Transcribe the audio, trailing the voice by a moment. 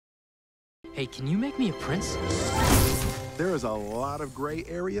Hey, can you make me a prince? There is a lot of gray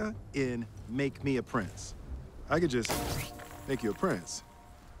area in make me a prince. I could just make you a prince.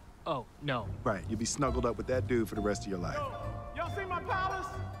 Oh, no. Right, you'll be snuggled up with that dude for the rest of your life. Y'all see my palace?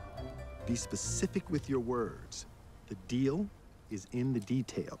 Be specific with your words. The deal is in the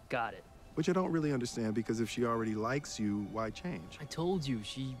detail. Got it. Which I don't really understand, because if she already likes you, why change? I told you,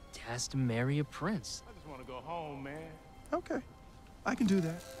 she has to marry a prince. I just want to go home, man. Okay, I can do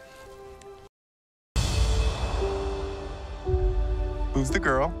that. Who's the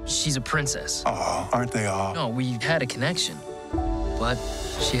girl? She's a princess. Oh, aren't they all? No, we had a connection. But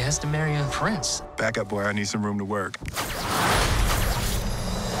she has to marry a prince. Back up, boy, I need some room to work.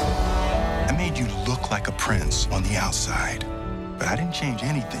 I made you look like a prince on the outside, but I didn't change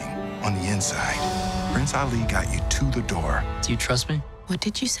anything on the inside. Prince Ali got you to the door. Do you trust me? What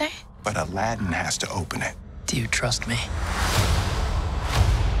did you say? But Aladdin has to open it. Do you trust me?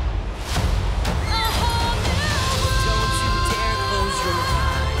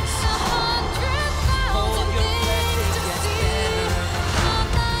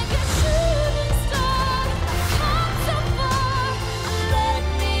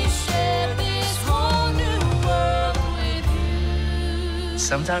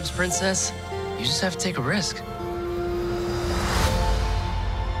 Sometimes, princess, you just have to take a risk.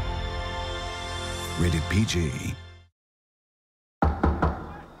 Rated PG.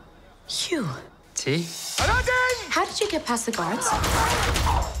 Phew. T? Aladdin! How did you get past the guards?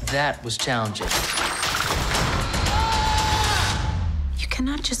 That was challenging. You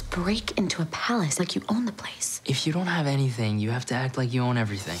cannot just break into a palace like you own the place. If you don't have anything, you have to act like you own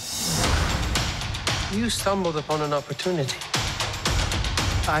everything. You stumbled upon an opportunity.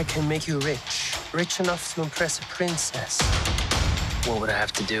 I can make you rich enough to impress a princess. What would I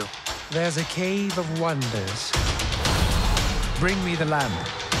have to do? There's a cave of wonders. Bring me the lamp.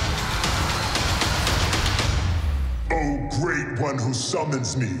 O great one who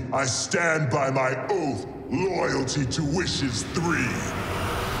summons me, I stand by my oath, loyalty to wishes 3.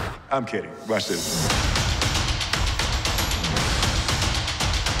 I'm kidding. Watch this.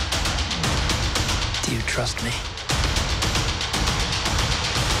 Do you trust me?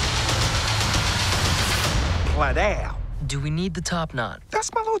 Down. Do we need the top knot?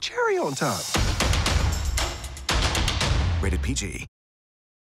 That's my little cherry on top. Rated PG.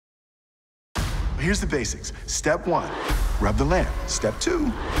 Here's the basics. Step 1, rub the lamp. Step 2,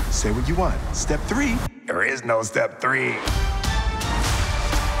 say what you want. Step 3, there is no step 3.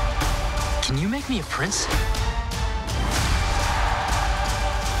 Can you make me a prince?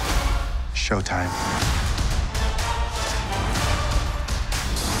 Showtime.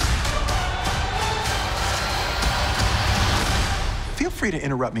 Feel free to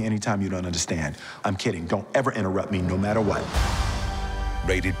interrupt me anytime you don't understand. I'm kidding. Don't ever interrupt me, no matter what.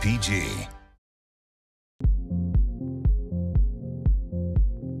 Rated PG.